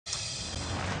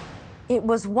It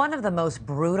was one of the most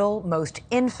brutal, most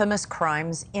infamous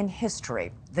crimes in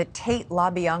history. The Tate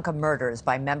LaBianca murders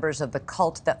by members of the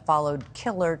cult that followed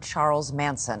killer Charles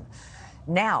Manson.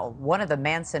 Now, one of the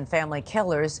Manson family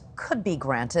killers could be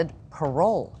granted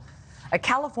parole. A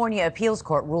California appeals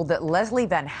court ruled that Leslie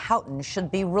Van Houten should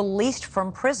be released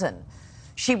from prison.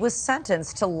 She was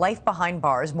sentenced to life behind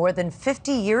bars more than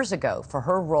 50 years ago for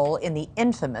her role in the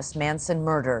infamous Manson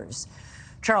murders.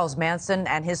 Charles Manson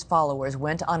and his followers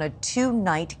went on a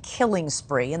two-night killing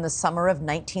spree in the summer of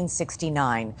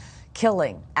 1969,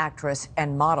 killing actress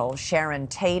and model Sharon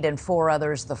Tate and 4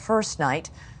 others the first night.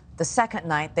 The second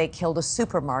night, they killed a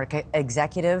supermarket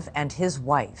executive and his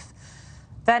wife.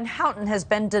 Van Houten has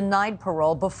been denied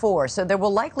parole before, so there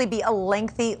will likely be a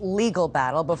lengthy legal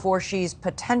battle before she's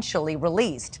potentially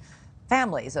released.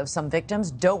 Families of some victims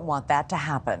don't want that to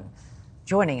happen.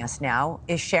 Joining us now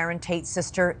is Sharon Tate's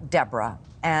sister, Debra.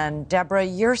 And Debra,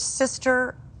 your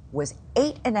sister was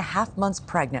 8.5 months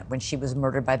pregnant when she was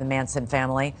murdered by the Manson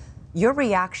family. Your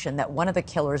reaction that one of the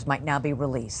killers might now be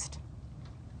released?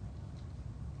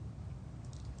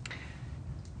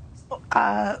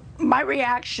 My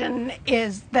reaction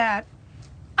is that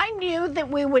I knew that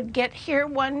we would get here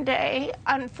one day.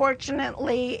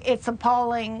 Unfortunately, it's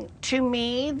appalling to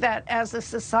me that as a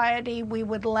society we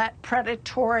would let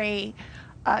predatory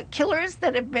killers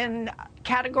that have been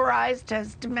categorized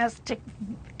as domestic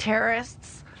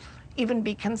terrorists even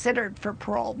be considered for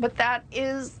parole. But that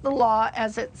is the law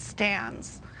as it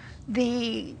stands.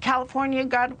 The California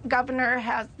governor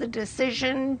has the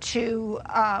decision to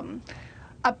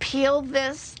appeal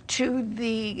this to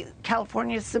the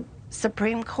California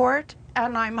Supreme Court,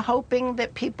 and I'm hoping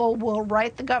that people will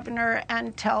write the governor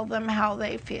and tell them how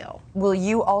they feel. Will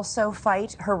you also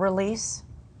fight her release?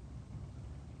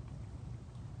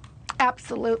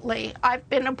 Absolutely. I've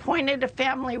been appointed a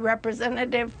family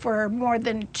representative for more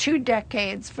than 2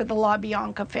 decades for the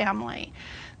LaBianca family.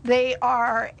 They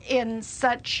are in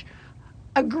such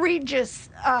egregious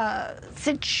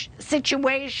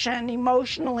situation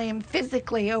emotionally and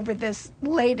physically over this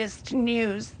latest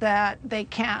news that they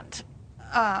can't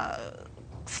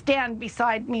stand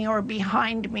beside me or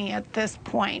behind me at this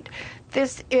point.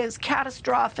 This is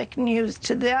catastrophic news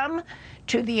to them,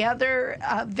 to the other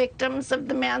victims of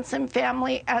the Manson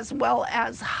family, as well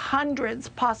as hundreds,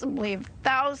 possibly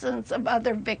thousands of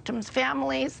other victims'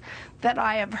 families that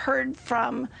I have heard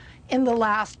from in the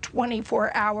last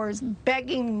 24 hours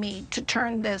begging me to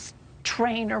turn this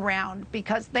train around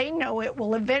because they know it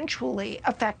will eventually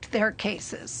affect their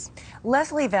cases.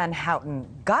 Leslie Van Houten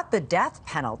got the death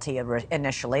penalty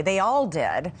initially. They all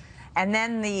did. And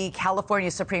then the California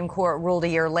Supreme Court ruled a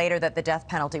year later that the death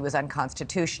penalty was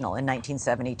unconstitutional in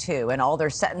 1972, and all their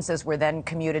sentences were then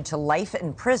commuted to life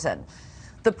in prison.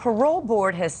 The parole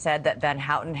board has said that Van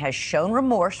Houten has shown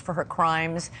remorse for her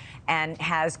crimes and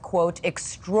has, quote,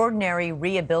 extraordinary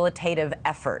rehabilitative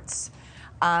efforts.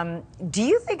 Do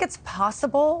you think it's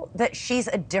possible that she's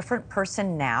a different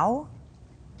person now?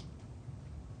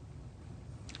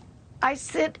 I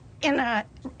sit in a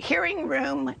hearing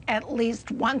room at least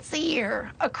once a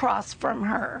year across from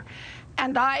her,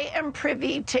 and I am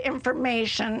privy to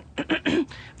information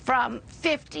from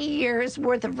 50 years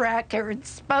worth of records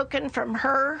spoken from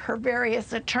her, her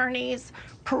various attorneys,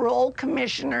 parole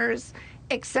commissioners,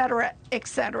 etc.,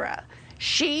 etc.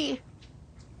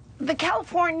 The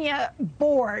California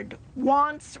board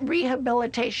wants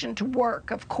rehabilitation to work,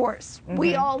 of course. Mm-hmm.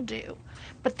 We all do.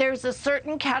 But there's a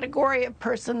certain category of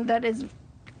person that is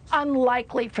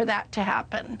unlikely for that to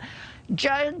happen.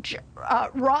 Judge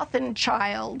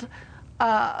Rothenchild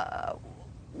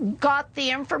got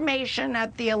the information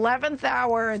at the 11th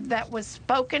hour that was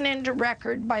spoken into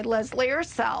record by Leslie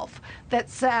herself that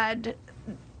said,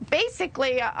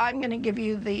 basically, I'm going to give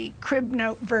you the crib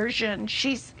note version.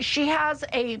 She has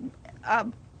a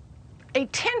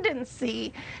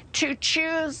tendency to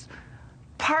choose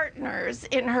partners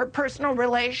in her personal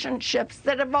relationships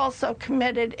that have also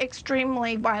committed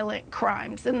extremely violent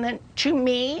crimes. And then to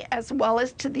me, as well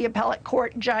as to the appellate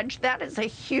court judge, that is a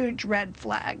huge red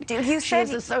flag. She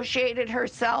has associated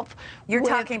herself You're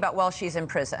talking about while she's in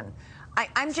prison.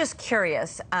 I'm just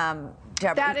curious,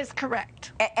 Debra. That is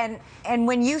correct. And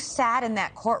when you sat in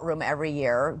that courtroom every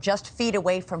year, just feet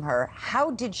away from her,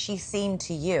 how did she seem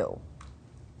to you?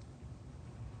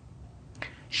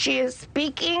 She is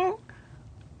speaking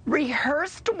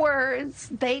rehearsed words.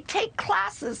 They take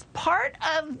classes. Part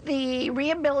of the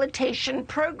rehabilitation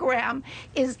program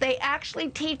is they actually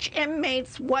teach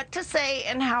inmates what to say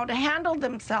and how to handle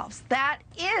themselves. That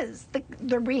is the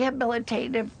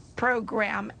rehabilitative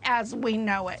program as we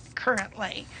know it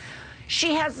currently.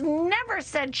 She has never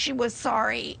said she was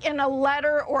sorry in a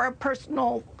letter or a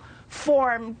personal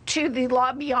form to the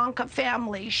LaBianca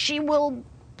family. She will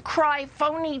cry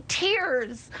phony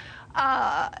tears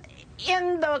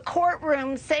in the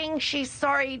courtroom saying she's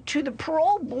sorry to the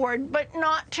parole board, but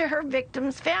not to her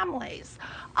victims' families.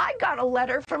 I got a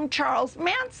letter from Charles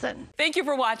Manson. Thank you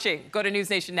for watching. Go to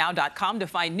newsnationnow.com to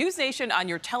find NewsNation on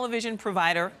your television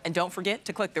provider. And don't forget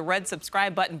to click the red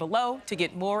subscribe button below to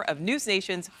get more of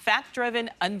NewsNation's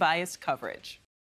fact-driven, unbiased coverage.